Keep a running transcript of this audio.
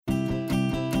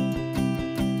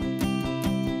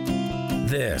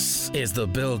This is the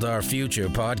Build Our Future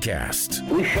podcast.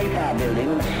 We shape our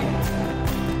buildings,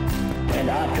 and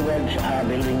afterwards our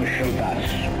buildings shape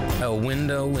us. A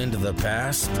window into the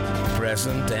past,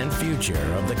 present, and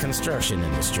future of the construction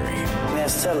industry.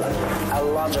 There's still a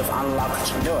lot of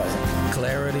unlocked doors.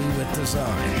 Clarity with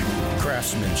design,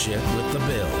 craftsmanship with the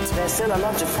build. There's still a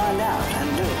lot to find out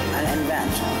and do and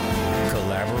invent.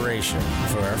 Collaboration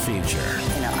for our future.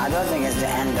 I don't think it's the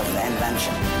end of the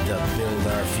invention. The Build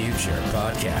Our Future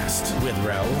podcast with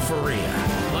Raul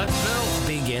Faria. Let's Build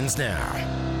begins now.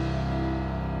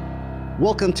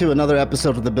 Welcome to another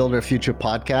episode of the Build Our Future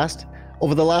podcast.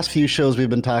 Over the last few shows, we've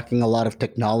been talking a lot of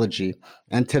technology.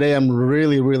 And today I'm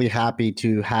really happy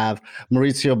to have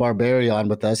Maurizio Barberi on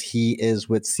with us. He is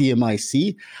with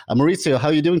CMIC. Maurizio, how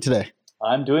are you doing today?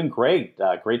 I'm doing great.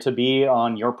 Great to be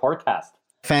on your podcast.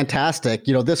 Fantastic.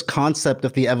 This concept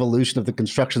of the evolution of the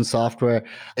construction software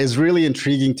is really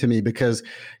intriguing to me because,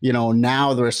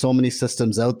 now there are so many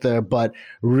systems out there, but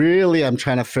really I'm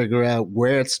trying to figure out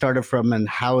where it started from and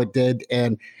how it did.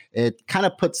 And it kind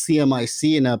of puts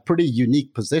CMIC in a pretty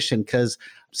unique position because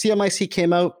CMIC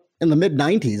came out in the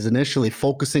mid-90s initially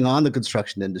focusing on the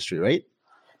construction industry, right?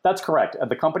 That's correct.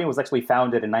 The company was actually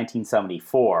founded in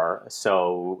 1974.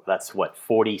 So that's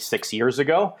 46 years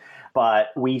ago. But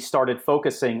we started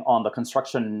focusing on the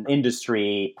construction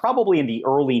industry probably in the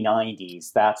early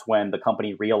 90s. That's when the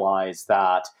company realized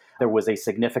that there was a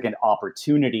significant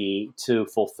opportunity to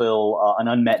fulfill an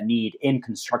unmet need in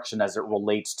construction as it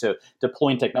relates to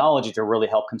deploying technology to really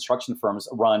help construction firms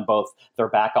run both their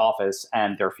back office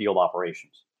and their field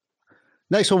operations.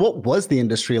 Nice. So what was the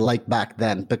industry like back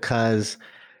then? Because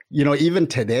even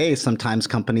today, sometimes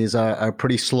companies are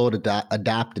pretty slow to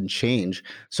adapt and change.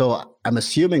 So I'm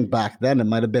assuming back then it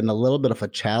might have been a little bit of a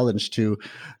challenge to,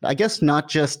 I guess, not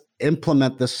just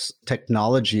implement this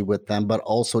technology with them, but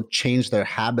also change their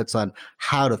habits on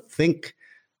how to think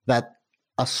that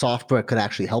a software could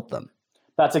actually help them.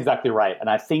 That's exactly right. And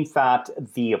I think that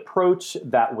the approach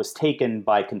that was taken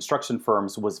by construction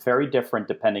firms was very different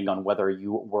depending on whether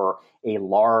you were a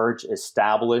large,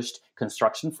 established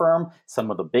construction firm, some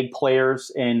of the big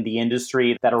players in the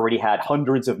industry that already had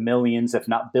hundreds of millions, if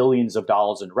not billions of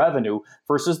dollars in revenue,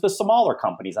 versus the smaller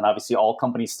companies. And obviously, all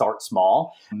companies start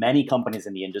small. Many companies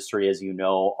in the industry, as you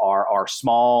know, are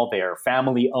small. They're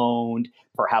family owned.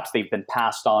 Perhaps they've been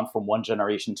passed on from one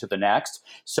generation to the next.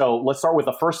 So let's start with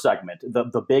the first segment,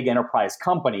 the big enterprise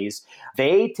companies.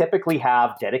 They typically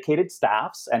have dedicated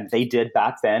staffs, and they did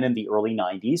back then in the early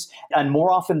 90s. And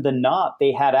more often than not,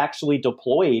 they had actually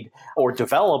deployed or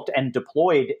developed and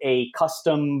deployed a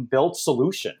custom-built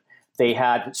solution. They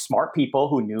had smart people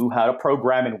who knew how to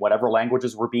program in whatever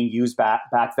languages were being used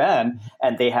back then.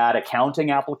 And they had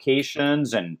accounting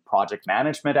applications and project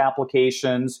management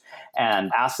applications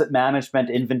and asset management,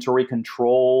 inventory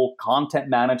control, content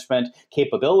management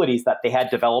capabilities that they had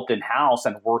developed in-house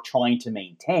and were trying to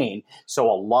maintain.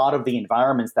 So a lot of the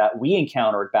environments that we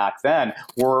encountered back then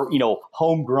were,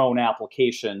 homegrown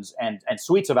applications and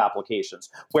suites of applications.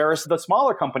 Whereas the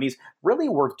smaller companies really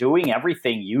were doing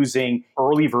everything using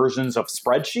early versions of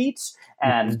spreadsheets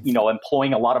and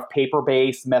employing a lot of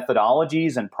paper-based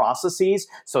methodologies and processes.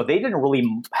 So they didn't really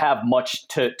have much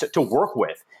to work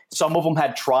with. Some of them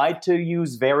had tried to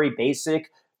use very basic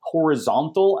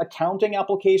horizontal accounting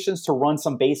applications to run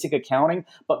some basic accounting,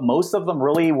 but most of them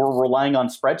really were relying on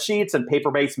spreadsheets and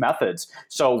paper-based methods.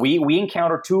 So we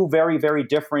encountered two very, very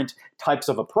different types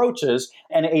of approaches,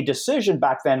 and a decision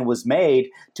back then was made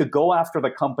to go after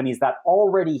the companies that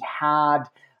already had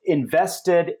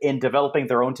invested in developing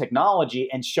their own technology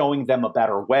and showing them a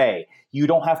better way. You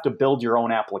don't have to build your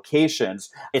own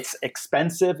applications. It's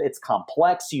expensive. It's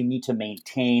complex. You need to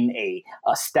maintain a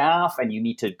staff, and you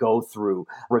need to go through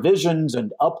revisions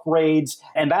and upgrades.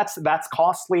 And that's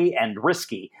costly and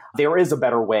risky. There is a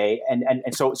better way. And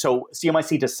so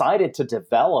CMIC decided to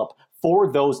develop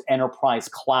for those enterprise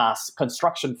class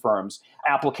construction firms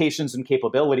applications and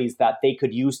capabilities that they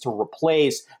could use to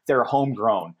replace their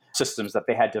homegrown systems that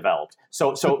they had developed.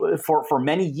 So for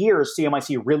many years,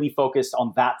 CMIC really focused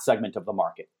on that segment of the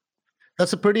market.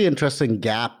 That's a pretty interesting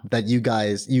gap that you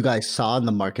guys saw in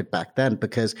the market back then,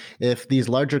 because if these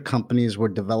larger companies were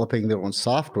developing their own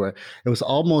software, it was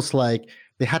almost like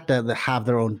they had to have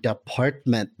their own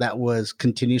department that was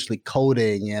continuously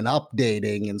coding and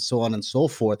updating and so on and so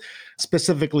forth,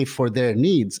 specifically for their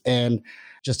needs. And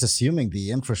just assuming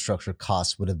the infrastructure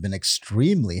costs would have been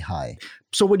extremely high.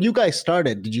 So when you guys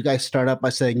started, did you guys start up by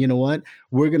saying, you know what,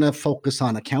 we're going to focus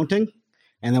on accounting?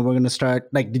 And then we're going to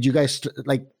start, did you guys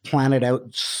plan it out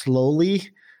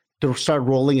slowly to start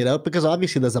rolling it out? Because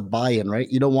obviously there's a buy-in, right?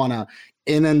 You don't want to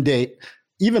inundate,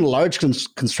 even large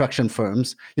construction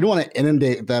firms, you don't want to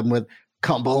inundate them with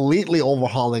completely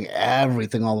overhauling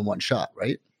everything all in one shot,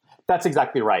 right? That's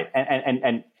exactly right.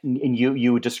 And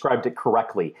you described it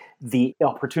correctly. The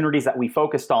opportunities that we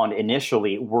focused on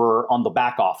initially were on the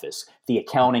back office, the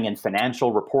accounting and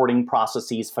financial reporting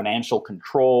processes, financial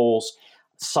controls,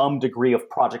 some degree of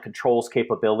project controls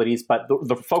capabilities, but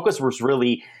the focus was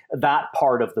really that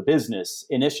part of the business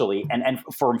initially. And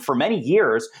for many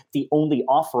years, the only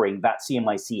offering that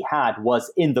CMIC had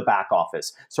was in the back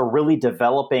office. So really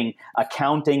developing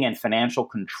accounting and financial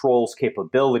controls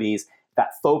capabilities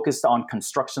that focused on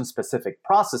construction-specific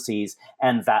processes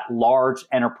and that large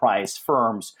enterprise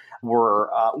firms were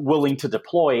willing to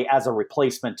deploy as a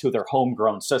replacement to their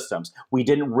homegrown systems. We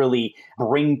didn't really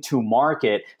bring to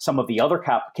market some of the other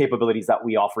capabilities that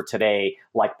we offer today,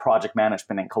 like project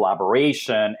management and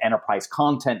collaboration, enterprise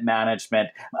content management,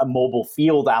 mobile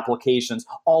field applications.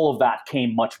 All of that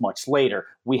came much, much later.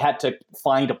 We had to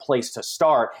find a place to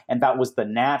start, and that was the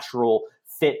natural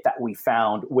fit that we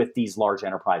found with these large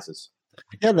enterprises.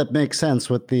 Yeah, that makes sense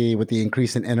with the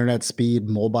increase in internet speed,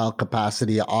 mobile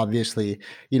capacity, obviously,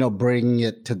 bringing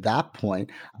it to that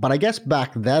point. But I guess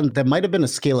back then there might have been a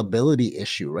scalability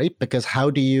issue, right? Because how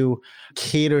do you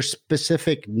cater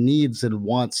specific needs and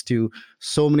wants to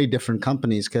so many different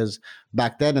companies? Because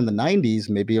back then in the 90s,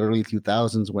 maybe early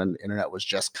 2000s, when internet was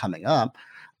just coming up,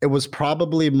 it was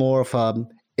probably more of a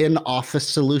in-office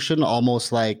solution,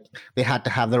 almost like they had to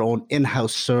have their own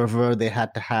in-house server. They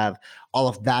had to have all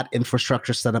of that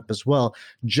infrastructure set up as well,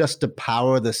 just to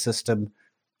power the system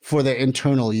for their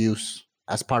internal use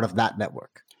as part of that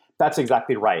network. That's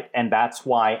exactly right. And that's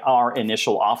why our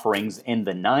initial offerings in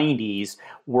the 90s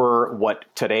were what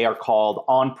today are called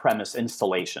on-premise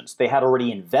installations. They had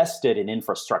already invested in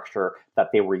infrastructure that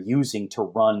they were using to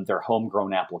run their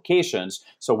homegrown applications.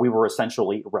 So we were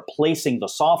essentially replacing the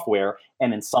software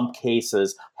and in some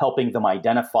cases helping them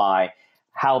identify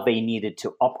how they needed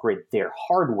to upgrade their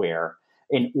hardware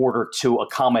in order to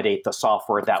accommodate the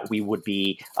software that we would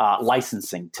be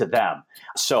licensing to them.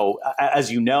 So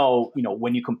as you know,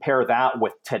 when you compare that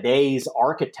with today's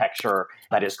architecture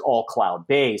that is all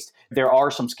cloud-based, there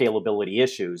are some scalability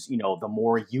issues. The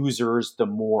more users, the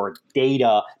more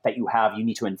data that you have, you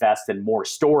need to invest in more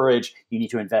storage, you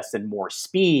need to invest in more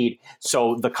speed.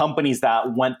 So the companies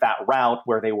that went that route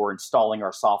where they were installing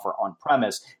our software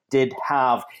on-premise did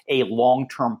have a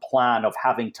long-term plan of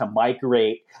having to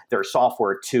migrate their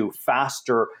software to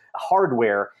faster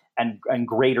hardware and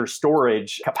greater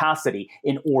storage capacity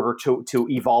in order to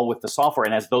evolve with the software.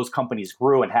 And as those companies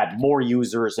grew and had more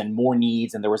users and more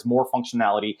needs, and there was more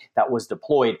functionality that was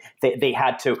deployed, they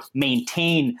had to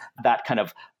maintain that kind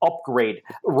of upgrade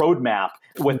roadmap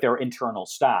with their internal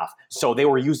staff. So they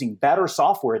were using better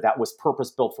software that was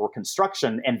purpose-built for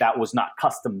construction and that was not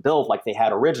custom built like they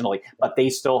had originally, but they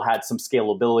still had some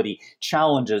scalability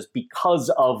challenges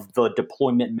because of the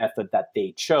deployment method that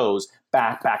they chose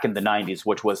back in the 90s,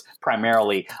 which was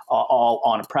primarily all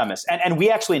on-premise. And we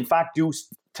actually, in fact, do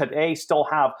today still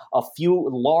have a few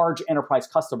large enterprise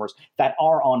customers that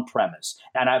are on-premise.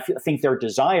 And I think their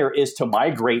desire is to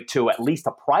migrate to at least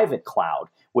a private cloud,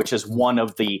 which is one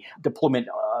of the deployment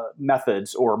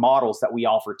methods or models that we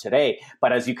offer today.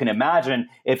 But as you can imagine,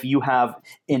 if you have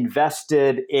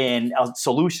invested in a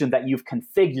solution that you've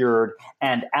configured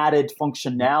and added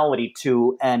functionality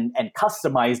to and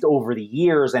customized over the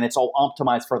years, and it's all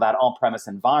optimized for that on-premise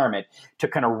environment, to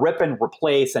kind of rip and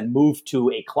replace and move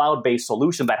to a cloud-based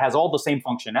solution that has all the same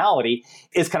functionality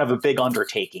is kind of a big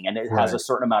undertaking. And it has a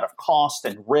certain amount of cost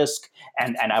and risk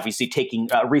and obviously taking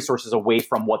resources away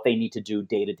from what they need to do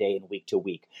day to day and week to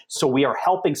week. So we are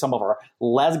helping some of our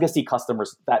legacy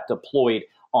customers that deployed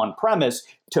on-premise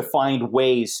to find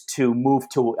ways to move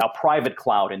to a private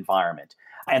cloud environment.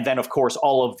 And then, of course,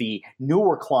 all of the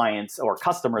newer clients or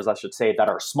customers, I should say, that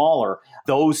are smaller,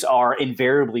 those are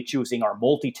invariably choosing our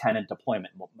multi-tenant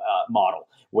deployment model,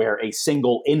 where a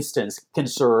single instance can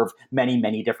serve many,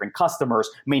 many different customers,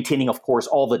 maintaining, of course,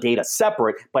 all the data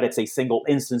separate, but it's a single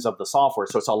instance of the software.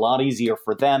 So it's a lot easier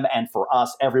for them and for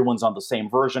us. Everyone's on the same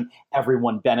version.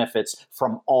 Everyone benefits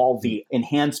from all the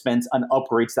enhancements and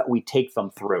upgrades that we take them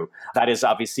through. That is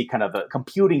obviously kind of the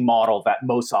computing model that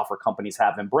most software companies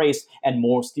have embraced and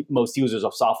most users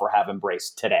of software have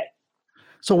embraced today.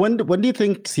 So when do you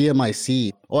think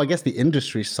CMIC, I guess the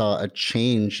industry saw a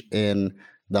change in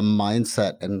the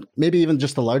mindset and maybe even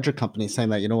just the larger companies saying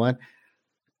that, you know what,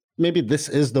 maybe this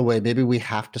is the way, maybe we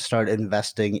have to start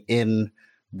investing in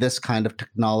this kind of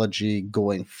technology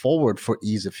going forward for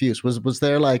ease of use? Was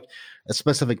there like a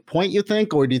specific point you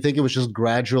think, or do you think it was just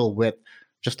gradual with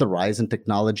just the rise in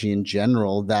technology in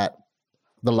general that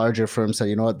the larger firms said,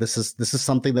 you know what, this is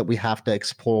something that we have to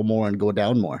explore more and go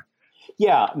down more?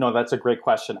 Yeah, no, that's a great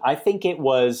question. I think it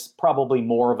was probably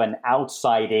more of an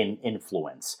outside-in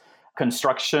influence.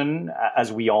 Construction,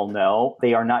 as we all know,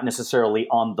 they are not necessarily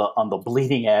on the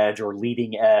bleeding edge or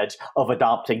leading edge of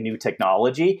adopting new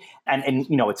technology. And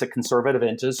it's a conservative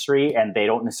industry, and they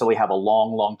don't necessarily have a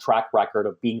long track record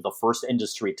of being the first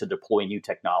industry to deploy new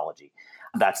technology.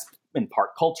 That's in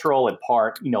part cultural, in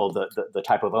part, the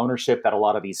type of ownership that a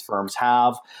lot of these firms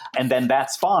have. And then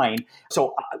that's fine.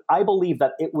 So I believe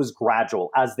that it was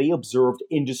gradual as they observed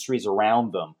industries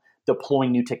around them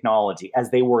deploying new technology,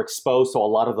 as they were exposed to a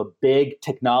lot of the big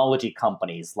technology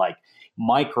companies like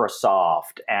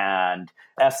Microsoft and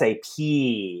SAP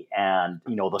and,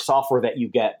 the software that you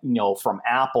get, from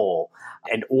Apple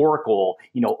and Oracle,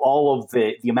 all of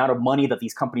the amount of money that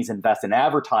these companies invest in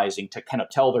advertising to kind of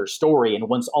tell their story. And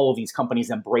once all of these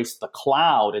companies embraced the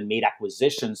cloud and made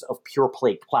acquisitions of pure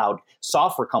play cloud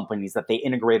software companies that they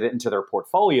integrated into their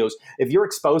portfolios, if you're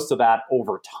exposed to that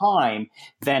over time,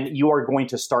 then you are going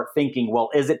to start thinking, well,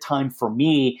 is it time for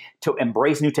me to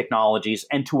embrace new technologies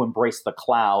and to embrace the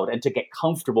cloud and to get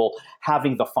comfortable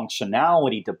having the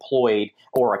functionality deployed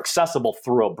or accessible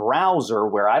through a browser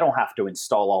where I don't have to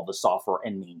install all the software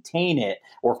and maintain it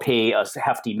or pay a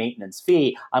hefty maintenance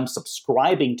fee. I'm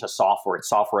subscribing to software. It's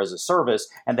software as a service.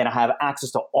 And then I have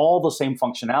access to all the same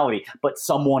functionality, but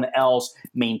someone else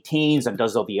maintains and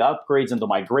does all the upgrades and the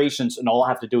migrations. And all I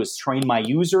have to do is train my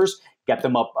users, get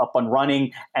them up and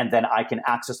running, and then I can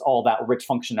access all that rich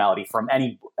functionality from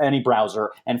any browser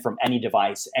and from any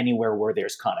device, anywhere where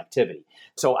there's connectivity.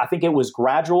 So I think it was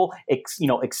gradual,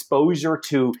 exposure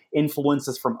to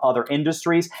influences from other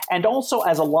industries. And also,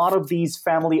 as a lot of these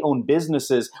family-owned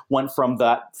businesses went from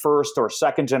that first or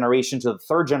second generation to the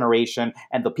third generation,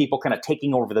 and the people kind of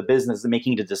taking over the business and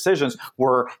making the decisions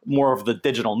were more of the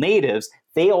digital natives,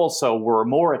 they also were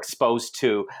more exposed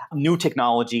to new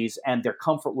technologies, and their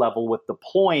comfort level with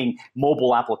deploying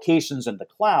mobile applications in the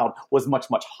cloud was much,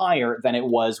 much higher than it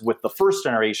was with the first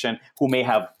generation, who may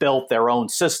have built their own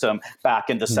system back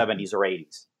in the 70s or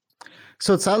 80s.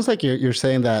 So it sounds like you're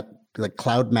saying that the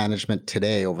cloud management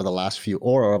today over the last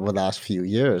few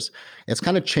years, it's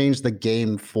kind of changed the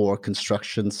game for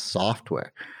construction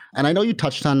software. And I know you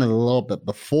touched on it a little bit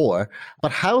before,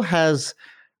 but how has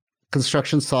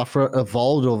construction software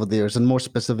evolved over the years, and more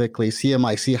specifically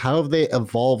CMIC? How have they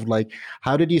evolved? Like,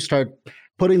 how did you start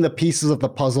putting the pieces of the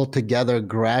puzzle together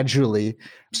gradually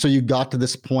so you got to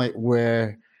this point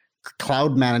where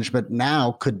cloud management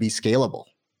now could be scalable?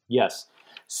 Yes.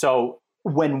 So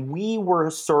when we were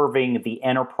serving the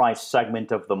enterprise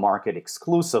segment of the market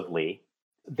exclusively,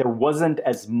 there wasn't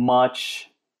as much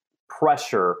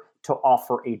pressure to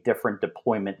offer a different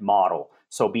deployment model.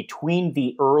 So between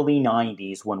the early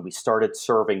 90s, when we started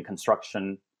serving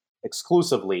construction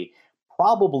exclusively,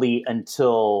 probably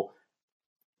until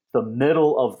the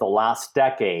middle of the last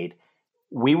decade,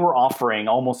 we were offering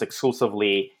almost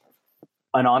exclusively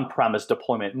an on-premise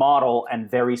deployment model,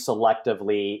 and very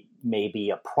selectively maybe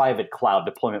a private cloud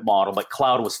deployment model, but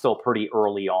cloud was still pretty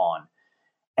early on.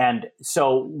 And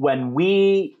so when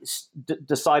we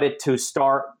decided to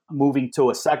start moving to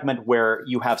a segment where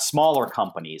you have smaller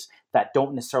companies that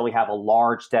don't necessarily have a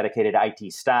large dedicated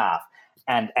IT staff,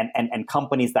 and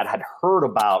companies that had heard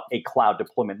about a cloud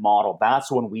deployment model, that's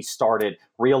when we started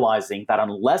realizing that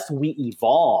unless we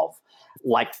evolve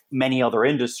like many other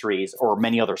industries or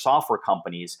many other software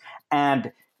companies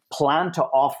and plan to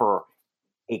offer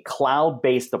a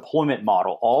cloud-based deployment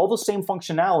model, all the same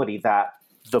functionality that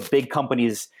the big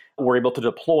companies were able to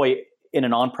deploy in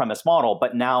an on-premise model,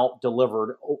 but now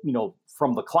delivered,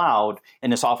 from the cloud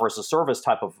in a software as a service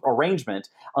type of arrangement,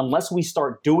 unless we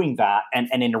start doing that and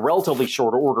in a relatively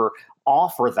short order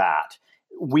offer that,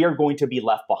 we are going to be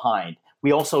left behind.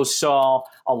 We also saw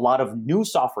a lot of new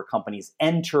software companies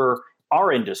enter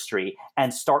our industry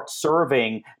and start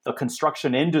serving the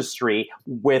construction industry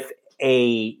with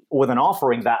an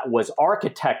offering that was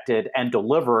architected and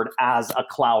delivered as a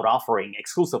cloud offering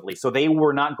exclusively. So they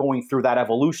were not going through that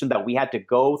evolution that we had to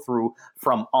go through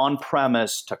from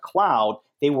on-premise to cloud.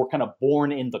 They were kind of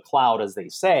born in the cloud, as they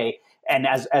say. And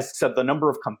as said, the number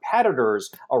of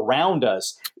competitors around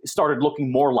us started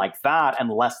looking more like that and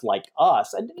less like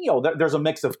us. And, there's a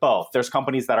mix of both. There's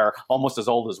companies that are almost as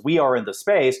old as we are in the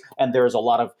space, and there's a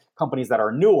lot of companies that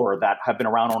are newer, that have been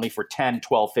around only for 10,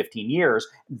 12, 15 years,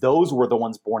 those were the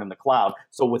ones born in the cloud.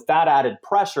 So with that added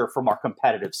pressure from our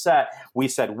competitive set, we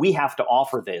said we have to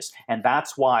offer this. And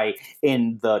that's why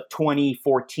in the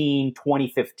 2014,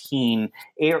 2015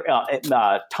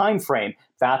 timeframe,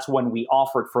 that's when we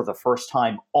offered for the first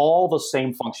time all the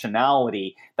same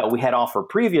functionality that we had offered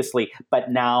previously, but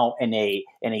now in a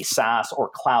SaaS or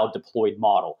cloud deployed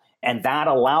model. And that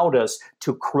allowed us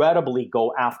to credibly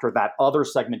go after that other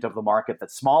segment of the market, that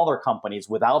smaller companies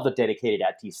without the dedicated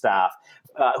IT staff,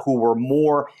 who were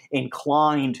more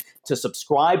inclined to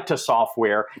subscribe to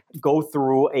software, go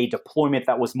through a deployment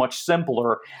that was much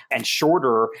simpler and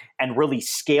shorter, and really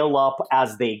scale up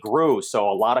as they grew. So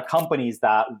a lot of companies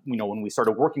that, when we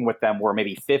started working with them, were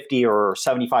maybe $50 or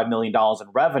 $75 million in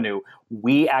revenue.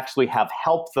 We actually have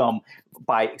helped them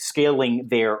by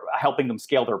helping them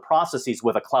scale their processes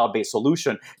with a cloud-based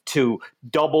solution to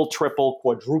double, triple,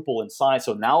 quadruple in size.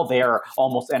 So now they're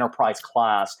almost enterprise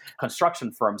class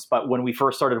construction firms. But when we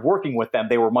first started working with them,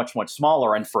 they were much, much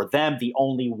smaller. And for them, the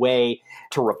only way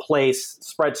to replace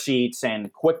spreadsheets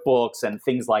and QuickBooks and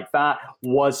things like that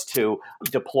was to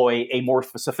deploy a more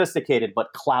sophisticated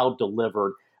but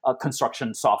cloud-delivered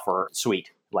construction software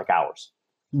suite like ours.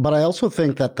 But I also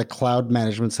think that the cloud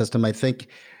management system, I think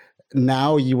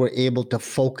now you were able to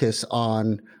focus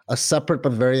on a separate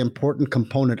but very important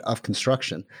component of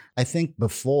construction. I think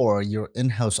before, your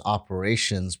in-house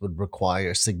operations would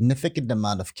require a significant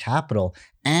amount of capital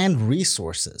and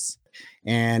resources.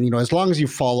 And, as long as you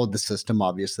followed the system,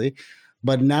 obviously,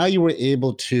 but now you were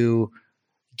able to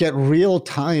get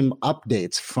real-time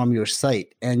updates from your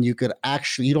site, and you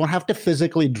don't have to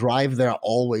physically drive there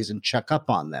always and check up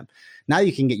on them. Now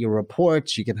you can get your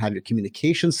reports, you can have your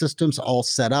communication systems all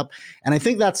set up. And I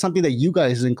think that's something that you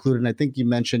guys included. And I think you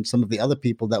mentioned some of the other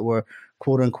people that were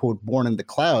quote unquote born in the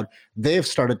cloud. They've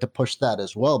started to push that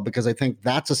as well, because I think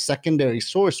that's a secondary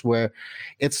source where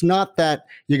it's not that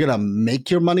you're going to make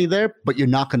your money there, but you're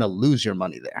not going to lose your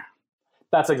money there.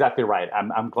 That's exactly right.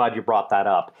 I'm glad you brought that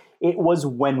up. It was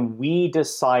when we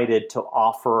decided to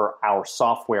offer our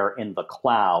software in the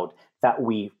cloud that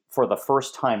we, for the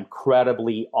first time,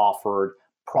 credibly offered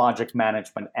project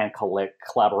management and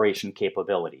collaboration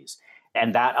capabilities.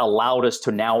 And that allowed us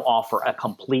to now offer a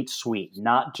complete suite,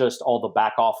 not just all the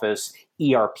back office,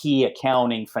 ERP,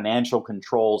 accounting, financial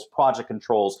controls, project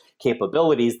controls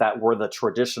capabilities that were the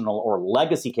traditional or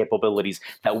legacy capabilities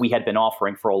that we had been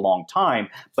offering for a long time.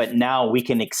 But now we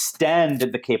can extend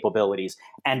the capabilities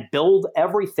and build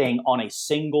everything on a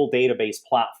single database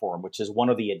platform, which is one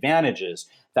of the advantages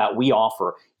that we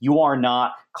offer. You are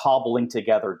not cobbling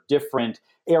together different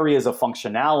areas of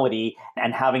functionality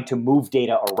and having to move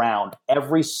data around.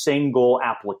 Every single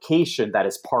application that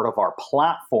is part of our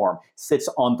platform sits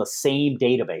on the same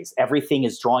database. Everything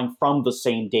is drawing from the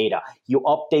same data. You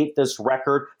update this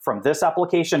record from this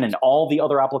application, and all the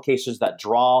other applications that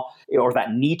draw or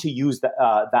that need to use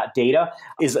that data,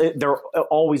 they're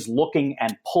always looking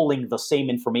and pulling the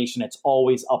same information. It's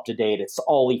always up to date. It's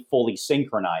always fully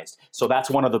synchronized. So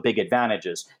that's one of the big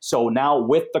advantages. So now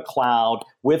with the cloud,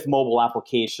 with mobile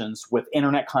applications, with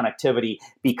internet connectivity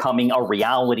becoming a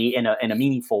reality in a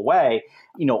meaningful way,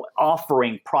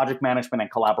 offering project management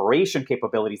and collaboration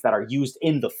capabilities that are used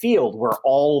in the field where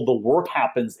all the work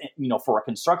happens, for a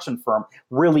construction firm,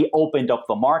 really opened up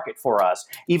the market for us.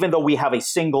 Even though we have a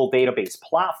single database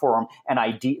platform and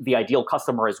the ideal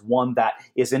customer is one that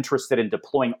is interested in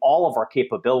deploying all of our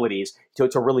capabilities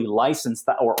to really license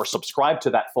that or subscribe to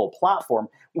that full platform,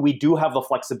 we do have the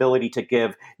flexibility to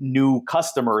give new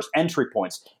customers entry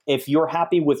points. If you're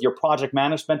happy with your project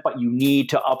management, but you need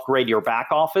to upgrade your back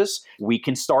office, we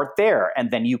can start there.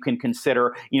 And then you can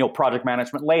consider, project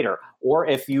management later. Or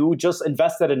if you just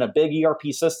invested in a big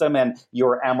ERP system and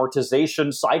your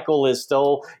amortization cycle is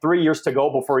still 3 years to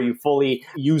go before you fully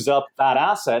use up that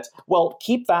asset, well,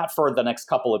 keep that for the next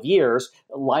couple of years,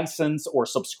 license or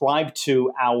subscribe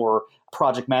to our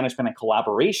project management and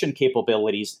collaboration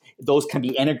capabilities. Those can be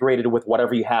integrated with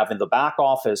whatever you have in the back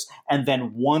office. And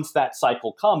then once that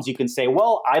cycle comes, you can say,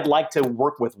 well, I'd like to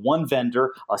work with one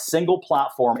vendor, a single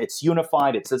platform. It's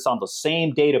unified. It sits on the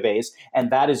same database. And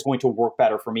that is going to work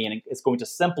better for me. And it's going to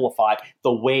simplify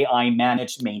the way I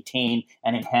manage, maintain,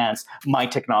 and enhance my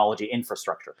technology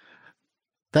infrastructure.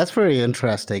 That's very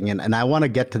interesting. And I want to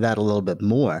get to that a little bit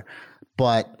more.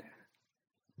 But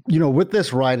with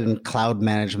this ride in cloud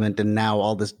management and now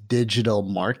all this digital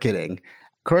marketing,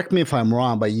 correct me if I'm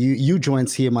wrong, but you joined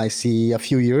CMIC a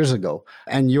few years ago,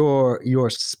 and your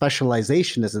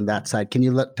specialization is in that side. Can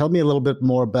you tell me a little bit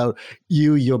more about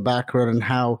your background, and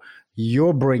how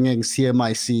you're bringing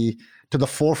CMIC to the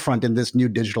forefront in this new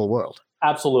digital world?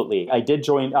 Absolutely. I did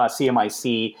join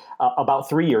CMIC about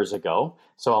 3 years ago.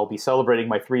 So I'll be celebrating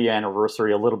my 3-year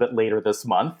anniversary a little bit later this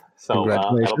month. So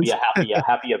that'll be a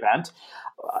happy event.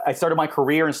 I started my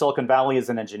career in Silicon Valley as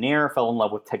an engineer, fell in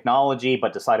love with technology,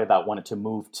 but decided that I wanted to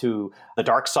move to the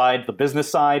dark side, the business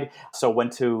side. So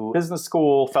went to business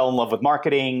school, fell in love with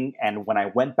marketing. And when I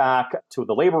went back to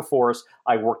the labor force,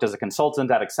 I worked as a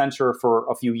consultant at Accenture for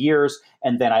a few years.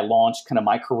 And then I launched kind of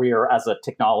my career as a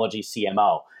technology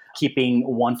CMO, keeping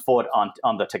one foot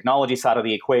on the technology side of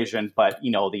the equation, but,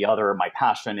 the other, my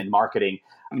passion in marketing,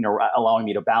 allowing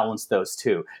me to balance those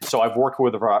two. So I've worked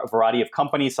with a variety of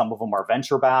companies. Some of them are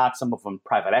venture backed, some of them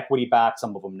private equity backed,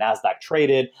 some of them NASDAQ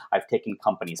traded. I've taken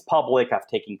companies public. I've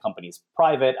taken companies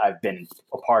private. I've been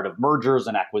a part of mergers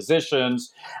and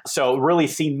acquisitions. So really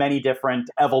seen many different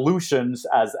evolutions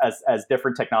as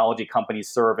different technology companies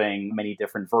serving many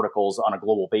different verticals on a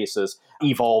global basis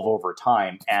evolve over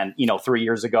time. And, 3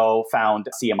 years ago, found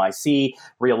CMIC,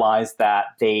 realized that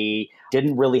they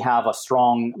didn't really have a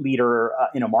strong leader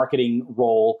in a marketing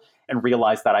role, and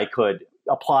realized that I could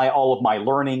apply all of my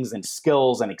learnings and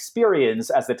skills and experience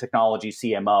as the technology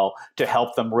CMO to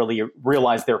help them really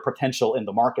realize their potential in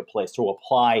the marketplace, to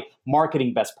apply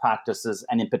marketing best practices,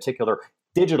 and in particular,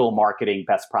 digital marketing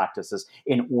best practices,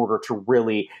 in order to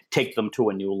really take them to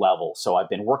a new level. So I've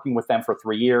been working with them for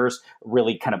 3 years,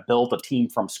 really kind of built a team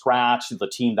from scratch. The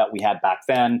team that we had back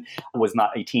then was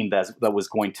not a team that was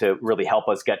going to really help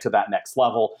us get to that next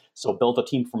level. So built a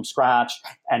team from scratch,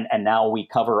 and now we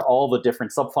cover all the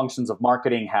different sub-functions of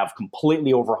marketing, have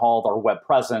completely overhauled our web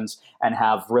presence, and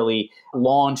have really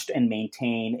launched and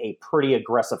maintained a pretty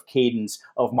aggressive cadence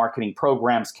of marketing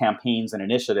programs, campaigns, and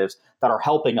initiatives that are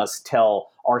helping us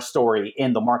tell our story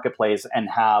in the marketplace and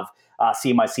have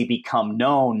CMIC become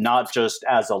known not just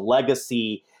as a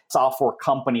legacy software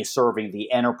company serving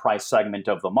the enterprise segment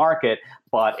of the market,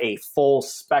 but a full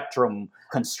spectrum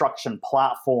construction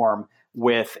platform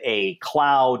with a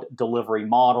cloud delivery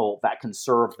model that can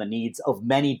serve the needs of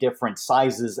many different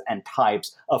sizes and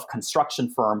types of construction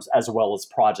firms as well as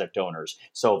project owners.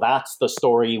 So that's the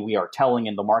story we are telling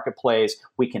in the marketplace.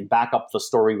 We can back up the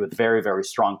story with very, very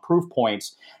strong proof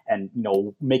points, and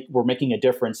we're making a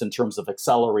difference in terms of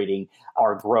accelerating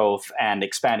our growth and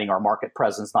expanding our market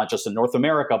presence, not just in North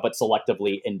America, but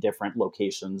selectively in different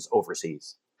locations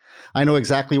overseas. I know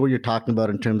exactly what you're talking about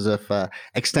in terms of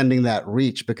extending that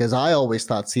reach, because I always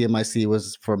thought CMIC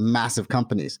was for massive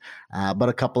companies. But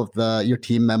a couple of your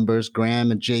team members,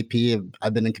 Graham and JP,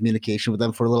 I've been in communication with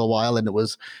them for a little while, and it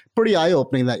was pretty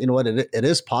eye-opening that, it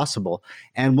is possible.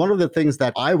 And one of the things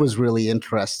that I was really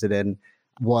interested in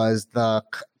was the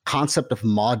concept of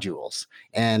modules.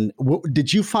 And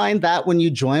did you find that when you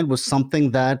joined was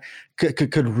something that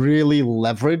could really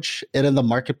leverage it in the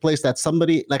marketplace, that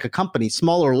somebody like a company,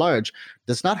 small or large,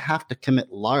 does not have to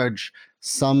commit large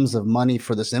sums of money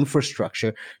for this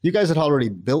infrastructure? You guys had already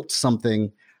built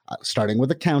something, starting with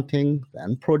accounting,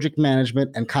 then project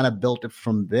management, and kind of built it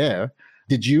from there.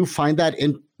 Did you find that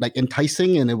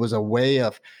enticing, and it was a way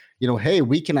of, hey,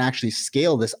 we can actually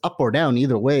scale this up or down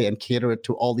either way and cater it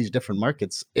to all these different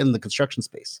markets in the construction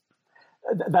space?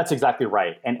 That's exactly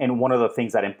right. And one of the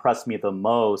things that impressed me the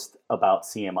most about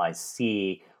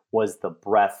CMIC was the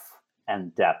breadth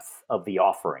and depth of the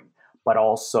offering, but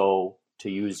also, to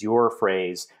use your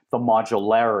phrase, the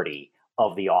modularity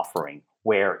of the offering,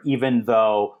 where even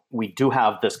though we do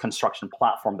have this construction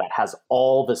platform that has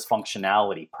all this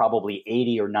functionality, probably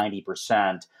 80 or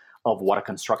 90% of what a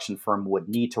construction firm would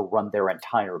need to run their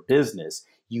entire business,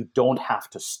 you don't have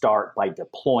to start by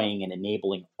deploying and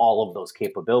enabling all of those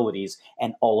capabilities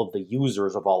and all of the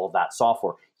users of all of that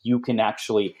software. You can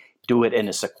actually do it in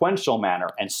a sequential manner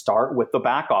and start with the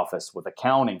back office, with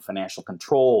accounting, financial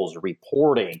controls,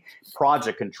 reporting,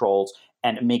 project controls,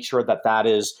 and make sure that that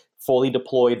is fully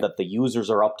deployed, that the users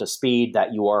are up to speed,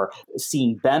 that you are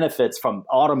seeing benefits from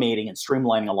automating and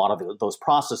streamlining a lot of those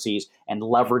processes and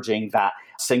leveraging that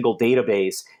single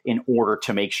database in order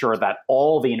to make sure that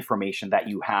all the information that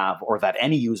you have or that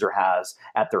any user has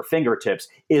at their fingertips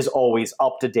is always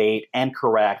up to date and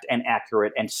correct and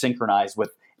accurate and synchronized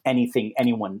with anything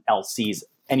anyone else sees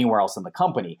anywhere else in the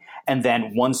company. And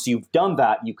then once you've done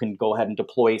that, you can go ahead and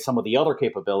deploy some of the other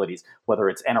capabilities, whether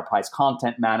it's enterprise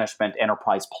content management,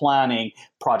 enterprise planning,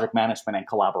 project management and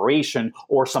collaboration,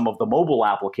 or some of the mobile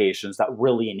applications that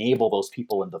really enable those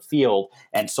people in the field.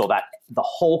 And so that the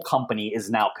whole company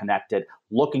is now connected,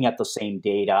 looking at the same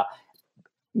data,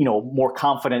 more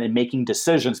confident in making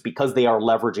decisions because they are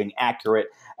leveraging accurate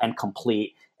and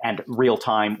complete and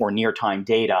real-time or near-time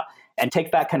data. and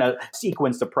take that kind of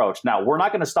sequenced approach. Now, we're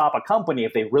not going to stop a company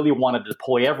if they really want to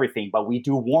deploy everything, but we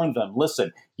do warn them,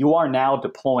 listen, you are now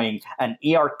deploying an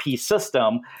ERP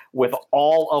system with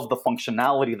all of the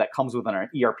functionality that comes with an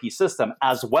ERP system,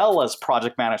 as well as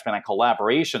project management and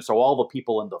collaboration. So all the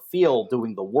people in the field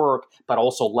doing the work, but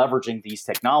also leveraging these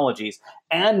technologies,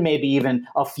 and maybe even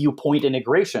a few point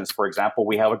integrations. For example,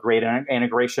 we have a great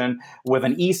integration with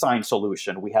an e-sign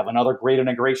solution. We have another great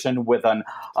integration with an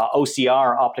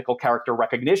OCR, optical character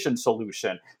recognition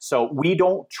solution. So we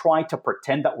don't try to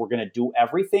pretend that we're going to do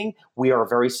everything. We are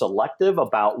very selective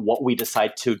about what we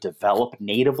decide to develop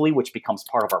natively, which becomes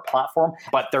part of our platform.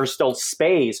 But there's still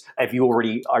space if you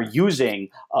already are using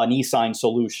an e-sign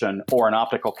solution or an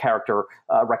optical character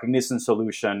recognition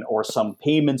solution or some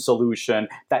payment solution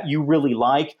that you really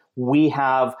like. We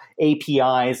have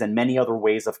APIs and many other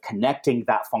ways of connecting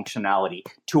that functionality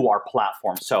to our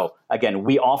platform. So again,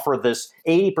 we offer this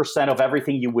 80% of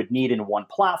everything you would need in one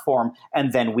platform,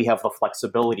 and then we have the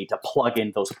flexibility to plug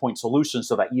in those point solutions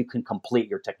so that you can complete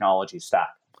your technology stack.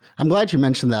 I'm glad you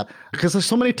mentioned that because there's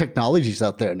so many technologies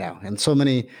out there now and so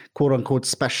many quote unquote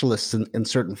specialists in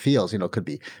certain fields. It could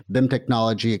be BIM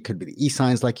technology, it could be the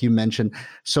e-signs like you mentioned.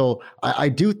 So I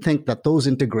do think that those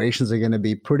integrations are going to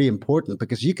be pretty important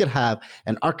because you could have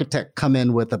an architect come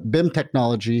in with a BIM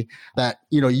technology that,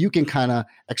 you can kind of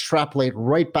extrapolate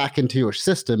right back into your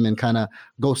system and kind of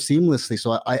go seamlessly.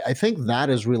 So I think that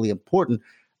is really important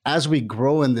as we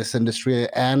grow in this industry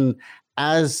and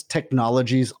as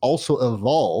technologies also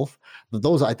evolve.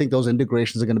 I think those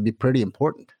integrations are going to be pretty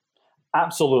important.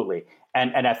 Absolutely.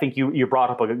 And I think you brought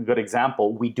up a good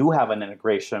example. We do have an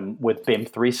integration with BIM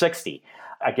 360.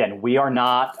 Again, we are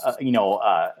not,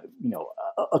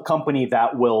 a company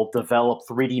that will develop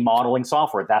 3D modeling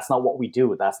software. That's not what we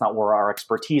do. That's not where our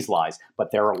expertise lies.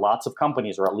 But there are lots of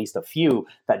companies, or at least a few,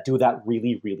 that do that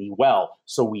really, really well.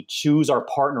 So we choose our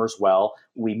partners well.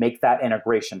 We make that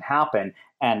integration happen.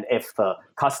 And if the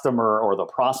customer or the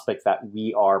prospect that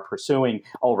we are pursuing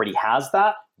already has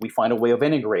that, we find a way of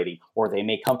integrating. Or they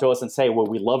may come to us and say, well,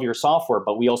 we love your software,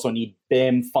 but we also need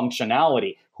BIM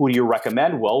functionality. Who do you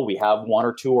recommend? Well, we have 1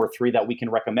 or 2 or 3 that we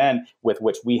can recommend with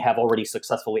which we have already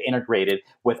successfully integrated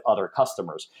with other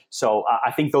customers. So I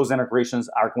think those integrations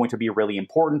are going to be really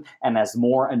important. And as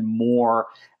more and more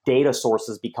data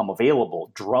sources become available,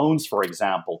 drones, for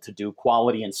example, to do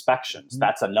quality inspections,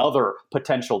 that's another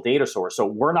potential data source. So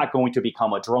we're not going to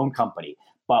become a drone company,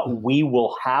 but we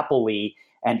will happily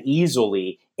and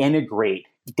easily integrate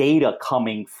data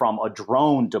coming from a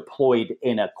drone deployed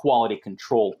in a quality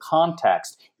control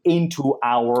context into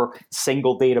our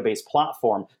single database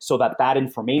platform so that that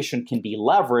information can be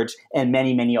leveraged in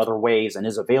many, many other ways and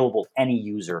is available to any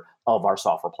user of our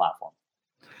software platform.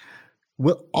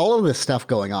 With all of this stuff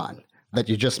going on that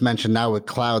you just mentioned now with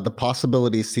cloud, the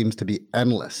possibilities seems to be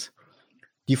endless.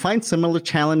 Do you find similar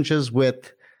challenges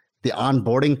with the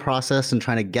onboarding process and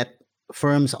trying to get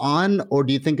firms on, or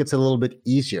do you think it's a little bit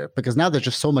easier? Because now there's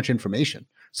just so much information,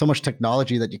 so much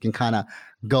technology that you can kind of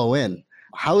go in.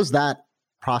 How has that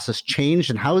process changed,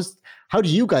 and how do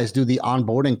you guys do the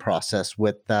onboarding process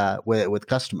with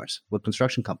customers, with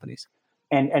construction companies?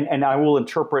 And I will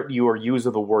interpret your use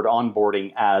of the word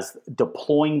onboarding as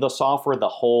deploying the software, the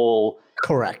whole.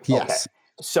 Correct. Yes. Okay.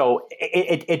 So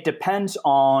it depends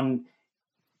on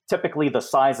typically the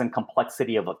size and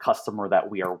complexity of the customer that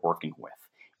we are working with.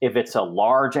 If it's a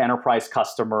large enterprise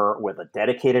customer with a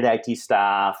dedicated IT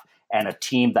staff and a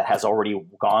team that has already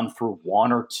gone through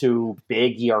 1 or 2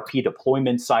 big ERP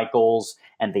deployment cycles,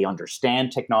 and they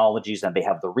understand technologies and they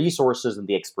have the resources and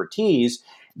the expertise,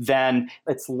 then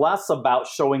it's less about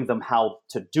showing them how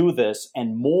to do this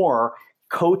and more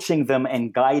coaching them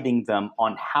and guiding them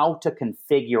on how to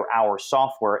configure our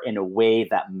software in a way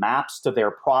that maps to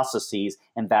their processes,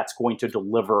 and that's going to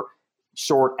deliver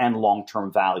short and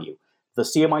long-term value. The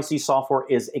CMIC software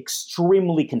is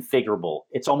extremely configurable.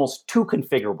 It's almost too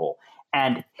configurable.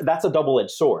 And that's a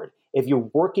double-edged sword. If you're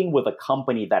working with a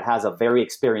company that has a very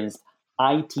experienced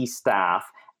IT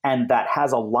staff and that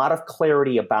has a lot of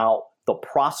clarity about the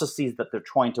processes that they're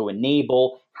trying to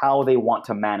enable, how they want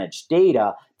to manage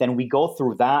data, then we go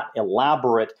through that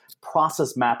elaborate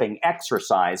process mapping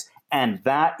exercise, and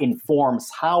that informs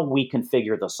how we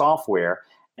configure the software.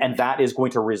 And that is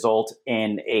going to result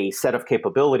in a set of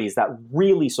capabilities that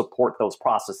really support those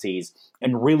processes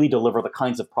and really deliver the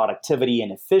kinds of productivity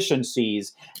and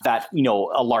efficiencies that,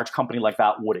 a large company like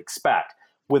that would expect.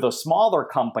 With a smaller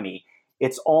company,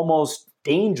 it's almost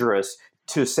dangerous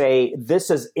to say this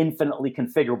is infinitely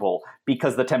configurable,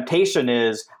 because the temptation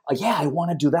is, yeah, I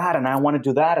want to do that, and I want to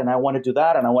do that, and I want to do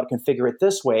that, and I want to configure it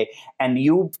this way. And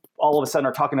you all of a sudden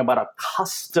are talking about a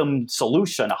custom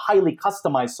solution, a highly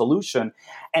customized solution.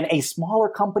 And a smaller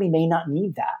company may not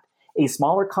need that. A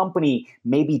smaller company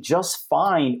may be just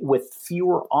fine with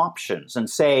fewer options and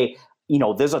say,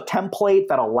 there's a template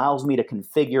that allows me to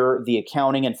configure the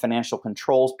accounting and financial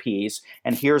controls piece.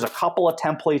 And here's a couple of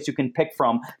templates you can pick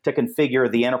from to configure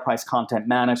the enterprise content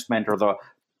management or the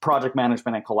project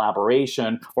management and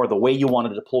collaboration, or the way you want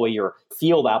to deploy your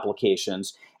field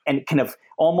applications, and kind of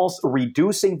almost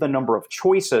reducing the number of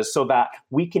choices so that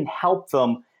we can help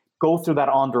them go through that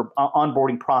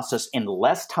onboarding process in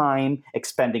less time,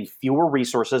 expending fewer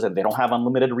resources, and they don't have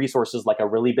unlimited resources like a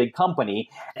really big company,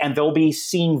 and they'll be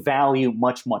seeing value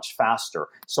much, much faster.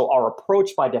 So our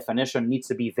approach by definition needs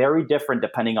to be very different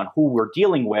depending on who we're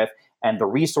dealing with and the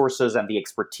resources and the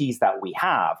expertise that we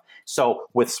have. So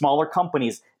with smaller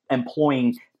companies,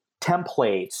 employing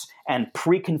templates and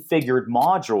pre-configured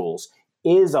modules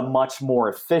is a much more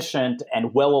efficient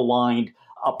and well-aligned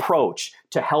approach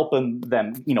to helping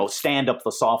them, stand up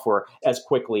the software as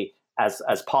quickly as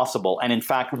possible. And in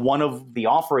fact, one of the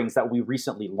offerings that we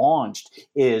recently launched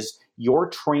is your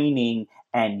training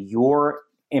and your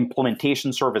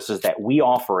implementation services that we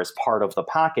offer as part of the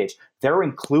package. They're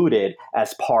included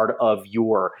as part of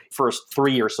your first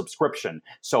 3-year subscription.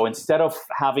 So instead of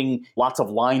having lots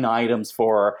of line items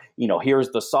for,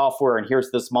 here's the software and here's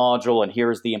this module and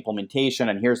here's the implementation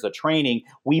and here's the training,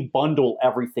 we bundle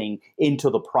everything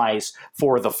into the price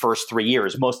for the first 3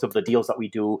 years. Most of the deals that we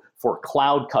do for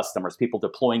cloud customers, people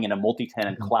deploying in a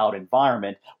multi-tenant cloud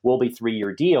environment, will be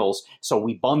 3-year deals. So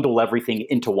we bundle everything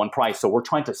into one price. So we're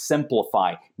trying to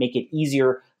simplify, make it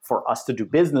easier for us to do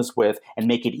business with, and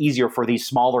make it easier for these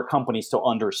smaller companies to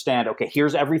understand, okay,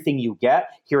 here's everything you get,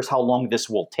 here's how long this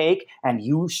will take, and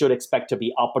you should expect to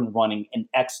be up and running in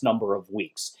X number of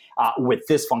weeks with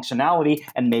this functionality,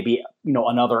 and maybe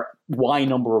another Y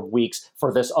number of weeks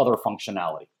for this other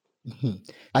functionality. Mm-hmm.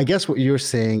 I guess what you're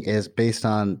saying is, based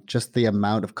on just the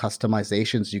amount of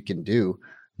customizations you can do,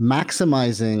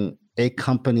 maximizing a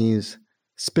company's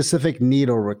specific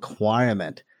need or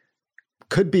requirement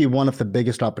could be one of the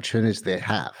biggest opportunities they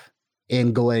have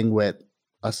in going with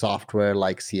a software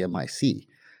like CMIC.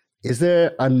 Is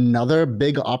there another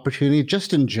big opportunity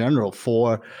just in general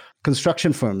for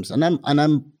construction firms? And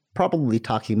I'm probably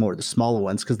talking more the smaller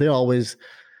ones, because they're always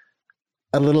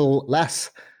a little less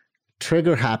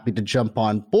trigger happy to jump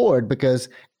on board because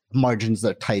margins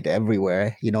are tight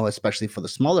everywhere, especially for the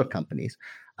smaller companies.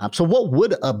 So what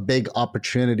would a big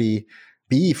opportunity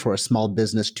be for a small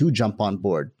business to jump on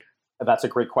board? That's a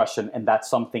great question, and that's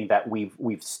something that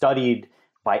we've studied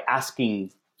by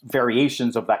asking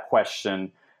variations of that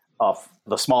question of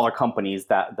the smaller companies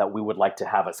that we would like to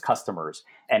have as customers.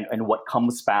 And what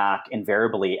comes back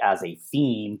invariably as a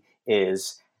theme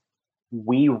is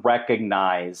we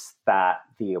recognize that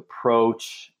the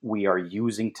approach we are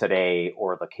using today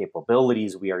or the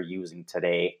capabilities we are using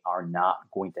today are not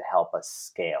going to help us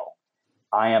scale.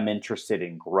 I am interested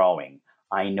in growing.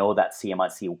 I know that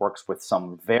CMIC works with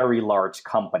some very large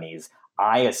companies.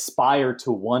 I aspire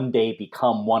to one day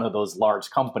become one of those large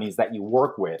companies that you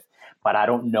work with, but I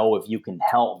don't know if you can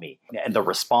help me. And the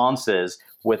response is,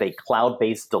 with a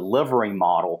cloud-based delivery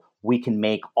model, we can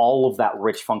make all of that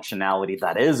rich functionality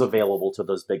that is available to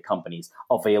those big companies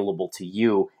available to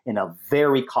you in a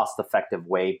very cost-effective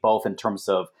way, both in terms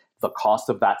of the cost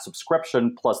of that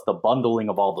subscription plus the bundling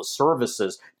of all the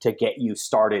services to get you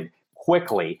started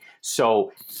quickly.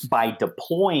 So by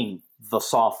deploying the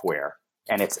software,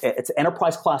 and it's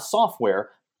enterprise class software,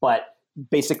 but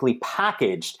basically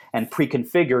packaged and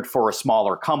pre-configured for a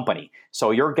smaller company. So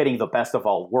you're getting the best of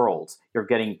all worlds. You're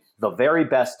getting the very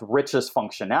best, richest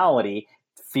functionality,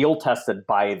 field tested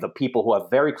by the people who have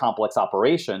very complex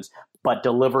operations, but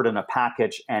delivered in a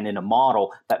package and in a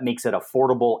model that makes it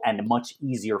affordable and much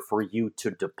easier for you to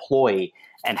deploy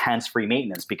and hands-free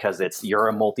maintenance, because you're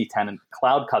a multi-tenant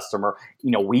cloud customer.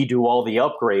 We do all the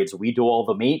upgrades, we do all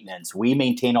the maintenance, we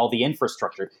maintain all the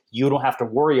infrastructure. You don't have to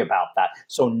worry about that.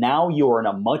 So now you're in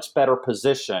a much better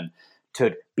position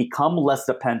to become less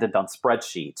dependent on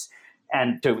spreadsheets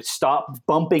and to stop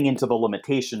bumping into the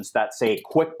limitations that say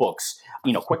QuickBooks.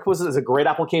 QuickBooks is a great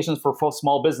application for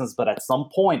small business, but at some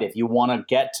point, if you want to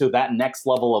get to that next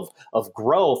level of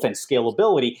growth and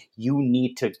scalability, you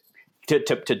need to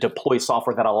deploy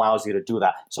software that allows you to do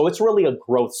that. So it's really a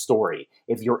growth story.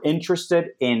 If you're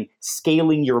interested in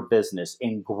scaling your business,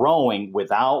 in growing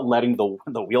without letting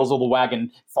the wheels of the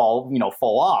wagon fall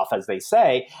off, as they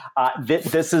say,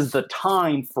 this is the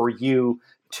time for you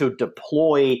to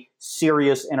deploy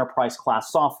serious enterprise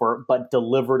class software, but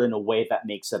delivered in a way that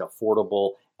makes it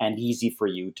affordable and easy for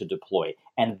you to deploy.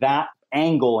 And that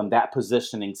angle and that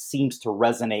positioning seems to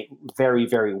resonate very,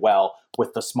 very well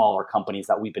with the smaller companies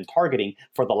that we've been targeting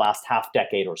for the last half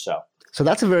decade or so. So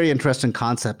that's a very interesting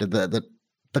concept,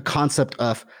 the concept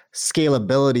of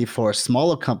scalability for a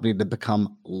smaller company to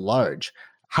become large.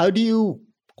 How do you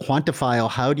quantify or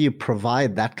how do you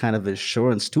provide that kind of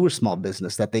assurance to a small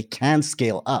business that they can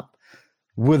scale up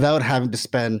without having to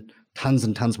spend tons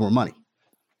and tons more money?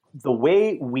 The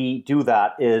way we do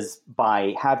that is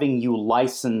by having you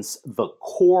license the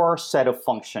core set of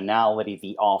functionality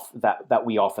that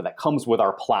we offer that comes with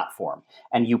our platform.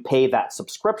 And you pay that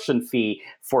subscription fee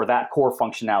for that core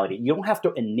functionality. You don't have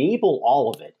to enable all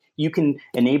of it. You can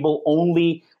enable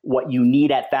only what you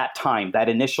need at that time, that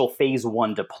initial phase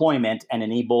one deployment, and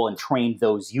enable and train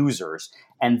those users.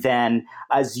 And then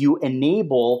as you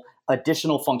enable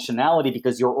additional functionality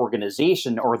because your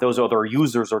organization or those other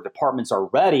users or departments are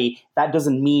ready, that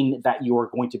doesn't mean that you are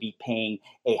going to be paying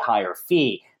a higher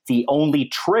fee. The only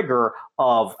trigger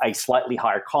of a slightly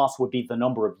higher cost would be the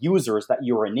number of users that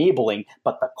you're enabling,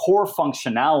 but the core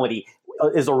functionality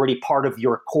is already part of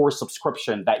your core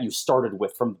subscription that you started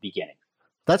with from the beginning.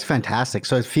 That's fantastic.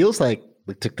 So it feels like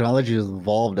the technology has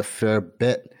evolved a fair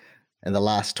bit in the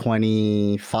last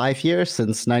 25 years,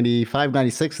 since 95,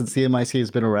 96, since CMIC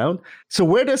has been around. So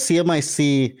where does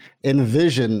CMIC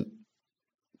envision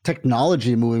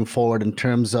technology moving forward in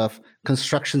terms of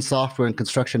construction software and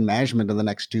construction management in the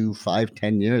next 2, 5,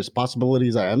 10 years?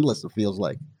 Possibilities are endless, it feels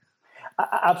like.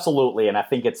 Absolutely. And I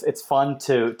think it's fun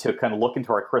to kind of look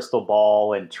into our crystal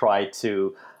ball and try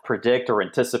to predict or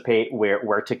anticipate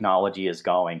where technology is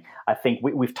going. I think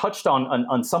we've touched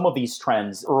on some of these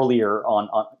trends earlier on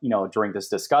during this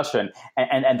discussion,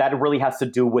 and that really has to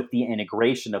do with the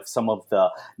integration of some of the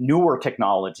newer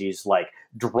technologies like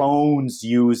drones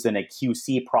used in a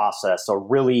QC process, or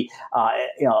really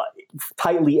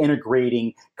tightly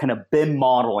integrating kind of BIM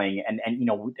modeling, and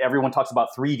everyone talks about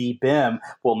 3D BIM.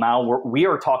 Well, now we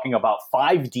are talking about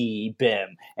 5D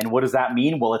BIM, and what does that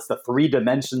mean? Well, it's the 3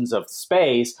 dimensions of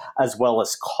space as well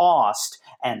as cost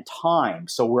and time.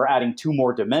 So we're adding 2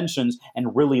 more dimensions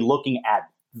and really looking at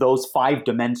those 5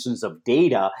 dimensions of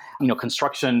data.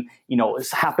 Construction,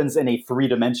 happens in a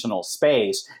 3-dimensional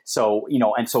space. So,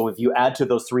 and so if you add to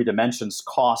those 3 dimensions,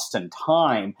 cost and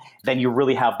time, then you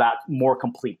really have that more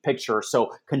complete picture.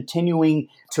 So continuing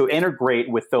to integrate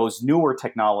with those newer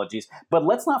technologies. But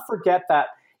let's not forget that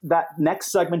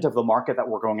next segment of the market that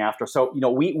we're going after. So,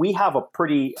 we have a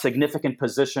pretty significant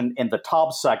position in the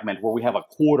top segment where we have a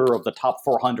quarter of the top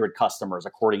 400 customers,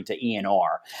 according to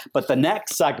ENR. But the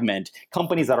next segment,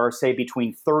 companies that are, say,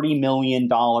 between $30 million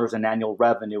in annual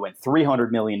revenue and $300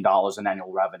 million in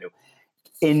annual revenue.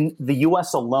 In the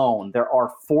US alone, there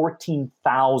are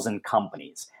 14,000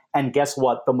 companies. And guess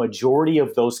what? The majority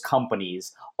of those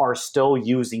companies are still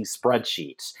using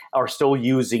spreadsheets, are still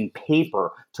using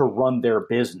paper to run their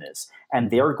business. And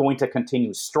they're going to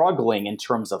continue struggling in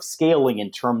terms of scaling,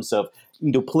 in terms of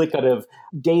duplicative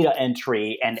data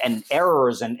entry and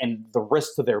errors and the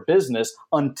risk to their business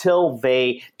until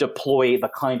they deploy the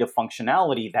kind of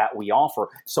functionality that we offer.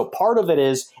 So part of it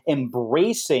is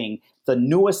embracing the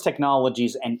newest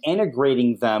technologies and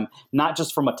integrating them, not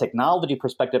just from a technology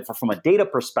perspective, but from a data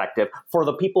perspective, for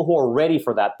the people who are ready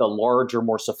for that, the larger,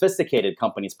 more sophisticated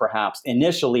companies perhaps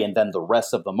initially, and then the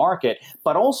rest of the market,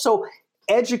 but also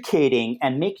educating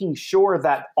and making sure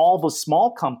that all the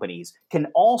small companies can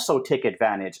also take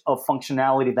advantage of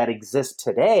functionality that exists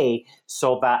today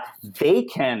so that they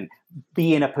can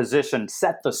be in a position,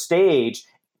 set the stage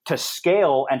to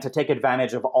scale and to take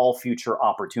advantage of all future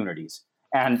opportunities.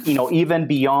 And, even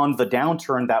beyond the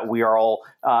downturn that we are all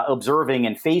observing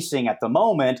and facing at the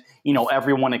moment,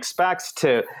 everyone expects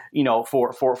to,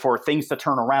 for things to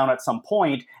turn around at some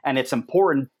point, and it's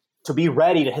important to be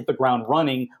ready to hit the ground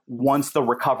running once the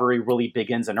recovery really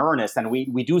begins in earnest. And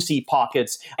we do see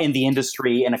pockets in the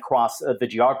industry and across the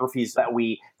geographies that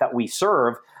we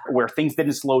serve where things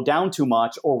didn't slow down too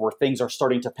much, or where things are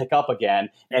starting to pick up again.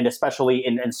 And especially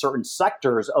in certain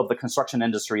sectors of the construction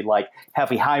industry, like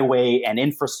heavy highway and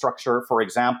infrastructure, for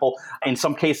example, in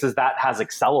some cases that has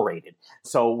accelerated.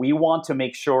 So we want to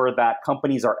make sure that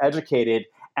companies are educated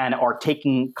and are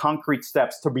taking concrete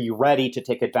steps to be ready to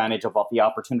take advantage of the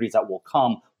opportunities that will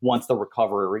come once the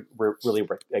recovery really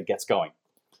gets going.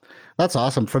 That's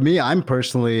awesome. For me, I'm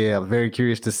personally very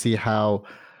curious to see how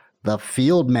the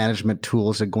field management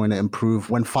tools are going to improve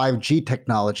when 5G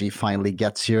technology finally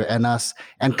gets here, and us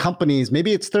and companies,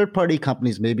 maybe it's third-party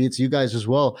companies, maybe it's you guys as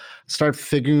well, start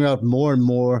figuring out more and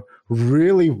more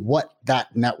really what that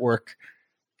network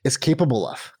is capable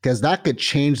of, because that could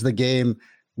change the game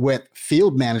with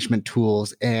field management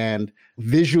tools and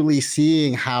visually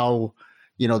seeing how,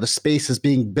 the space is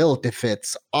being built. If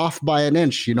it's off by an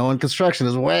inch, in construction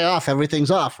is way off, everything's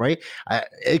off, right?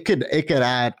 It could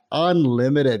add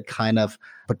unlimited kind of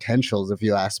potentials, if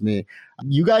you ask me.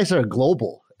 You guys are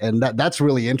global, and that's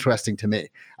really interesting to me.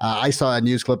 I saw a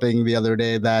news clipping the other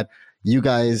day that you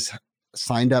guys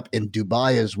signed up in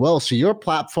Dubai as well. So your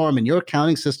platform and your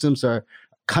accounting systems are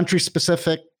country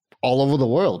specific all over the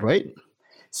world, right?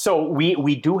 So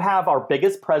we do have our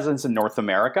biggest presence in North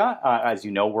America. As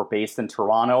you know, we're based in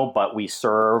Toronto, but we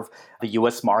serve the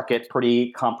U.S. market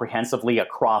pretty comprehensively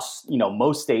across,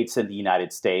 most states in the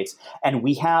United States. And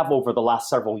we have, over the last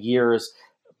several years,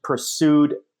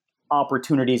 pursued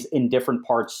opportunities in different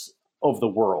parts of the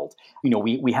world.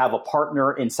 We have a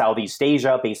partner in Southeast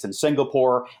Asia based in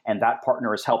Singapore, and that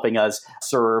partner is helping us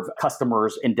serve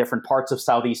customers in different parts of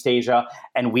Southeast Asia.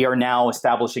 And we are now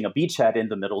establishing a beachhead in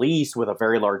the Middle East with a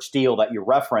very large deal that you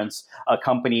reference, a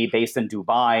company based in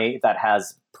Dubai that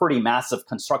has pretty massive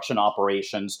construction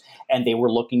operations, and they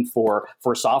were looking for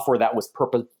software that was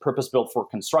purpose-built for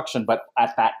construction, but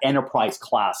at that enterprise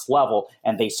class level,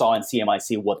 and they saw in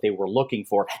CMIC what they were looking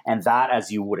for. And that,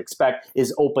 as you would expect,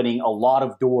 is opening a lot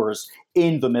of doors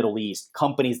in the Middle East.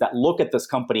 Companies that look at this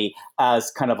company as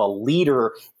kind of a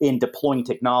leader in deploying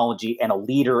technology and a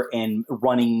leader in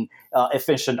running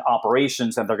efficient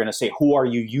operations, and they're going to say, who are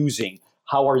you using?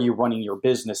 How are you running your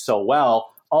business so well?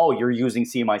 Oh, you're using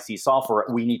CMIC software.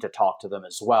 We need to talk to them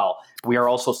as well. We are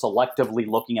also selectively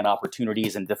looking at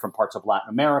opportunities in different parts of Latin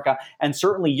America and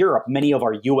certainly Europe. Many of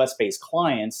our US-based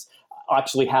clients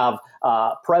actually have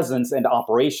presence and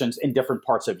operations in different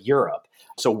parts of Europe.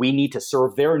 So we need to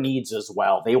serve their needs as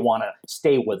well. They want to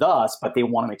stay with us, but they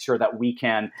want to make sure that we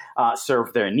can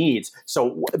serve their needs.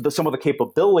 So some of the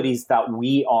capabilities that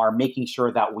we are making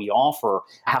sure that we offer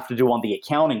have to do on the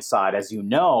accounting side. As you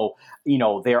know,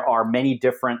 there are many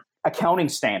different accounting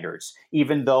standards.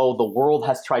 Even though the world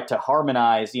has tried to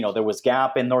harmonize, there was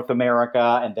GAAP in North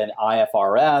America and then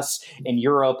IFRS in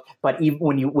Europe. But even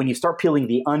when you start peeling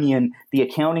the onion, the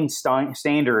accounting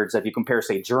standards, if you compare,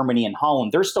 say, Germany and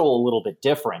Holland, they're still a little bit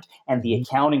different. And the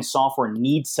accounting software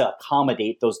needs to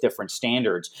accommodate those different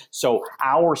standards. So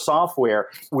our software,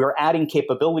 we're adding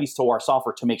capabilities to our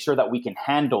software to make sure that we can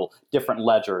handle different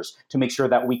ledgers, to make sure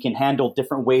that we can handle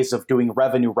different ways of doing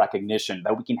revenue recognition,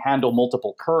 that we can handle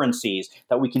multiple currencies,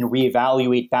 that we can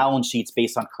reevaluate balance sheets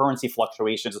based on currency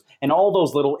fluctuations, and all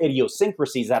those little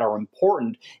idiosyncrasies that are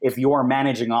important if you are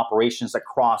managing operations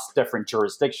across different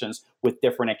jurisdictions with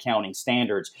different accounting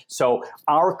standards. So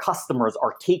our customers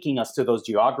are taking us to those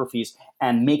geographies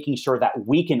and making sure that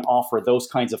we can offer those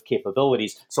kinds of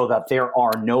capabilities so that there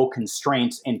are no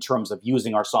constraints in terms of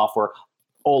using our software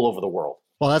all over the world.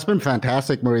 Well, that's been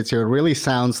fantastic, Maurizio. It really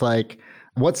sounds like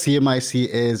what CMIC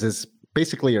is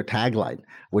basically your tagline,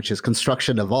 which is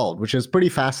construction evolved, which is pretty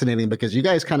fascinating because you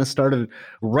guys kind of started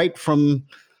right from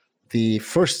the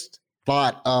first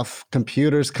thought of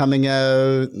computers coming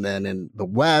out, and then in the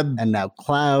web, and now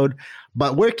cloud.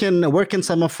 But where can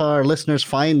some of our listeners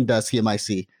find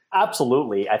CMIC?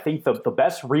 Absolutely. I think the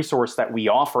best resource that we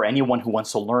offer anyone who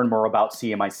wants to learn more about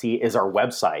CMIC is our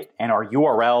website. And our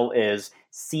URL is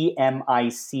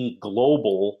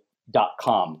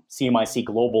cmicglobal.com. CMIC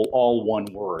Global, all one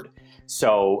word.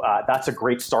 So that's a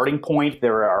great starting point.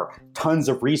 There are tons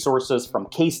of resources, from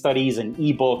case studies and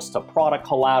ebooks to product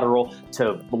collateral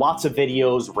to lots of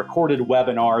videos, recorded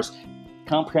webinars,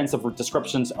 comprehensive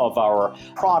descriptions of our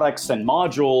products and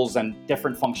modules and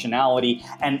different functionality,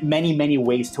 and many, many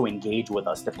ways to engage with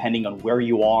us depending on where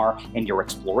you are in your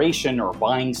exploration or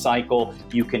buying cycle.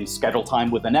 You can schedule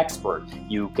time with an expert.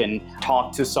 You can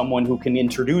talk to someone who can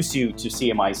introduce you to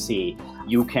CMIC.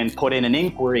 You can put in an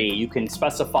inquiry. You can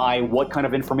specify what kind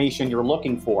of information you're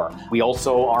looking for. We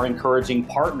also are encouraging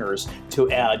partners to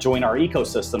join our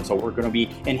ecosystem. So we're going to be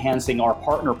enhancing our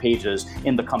partner pages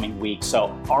in the coming weeks. So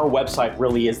our website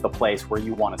really is the place where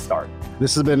you want to start.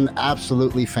 This has been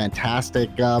absolutely fantastic,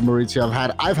 Maurizio.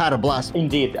 I've had a blast.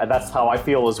 Indeed, that's how I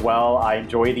feel as well. I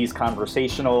enjoy these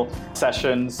conversational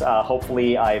sessions.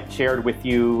 Hopefully, I've shared with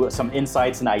you some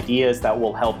insights and ideas that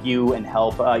will help you and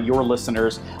help your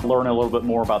listeners learn a little bit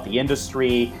more about the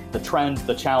industry, the trends,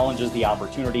 the challenges, the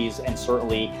opportunities, and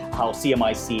certainly how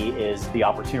CMIC is the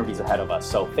opportunities ahead of us.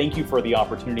 So thank you for the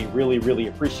opportunity. Really, really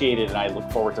appreciate it. And I look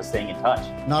forward to staying in touch.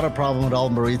 Not a problem at all,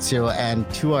 Maurizio. And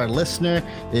to our listener,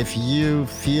 if you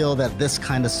feel that this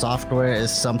kind of software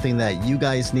is something that you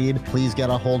guys need, please get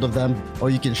a hold of them, or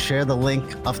you can share the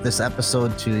link of this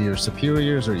episode to your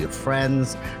superiors or your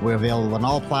friends. We're available on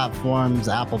all platforms,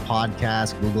 Apple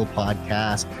Podcasts, Google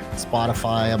Podcasts,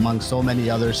 Spotify, among so many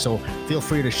others. So feel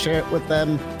free to share it with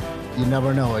them. You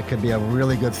never know, it could be a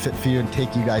really good fit for you and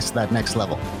take you guys to that next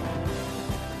level.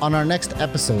 On our next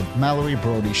episode, Mallory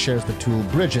Brody shares the tool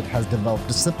Bridget has developed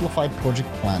to simplify project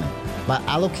planning by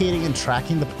allocating and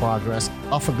tracking the progress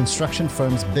of a construction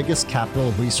firm's biggest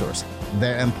capital resource,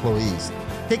 their employees.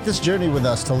 Take this journey with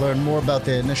us to learn more about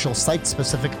the initial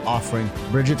site-specific offering,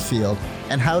 Bridget Field,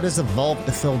 and how it has evolved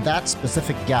to fill that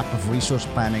specific gap of resource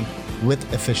planning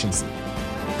with efficiency.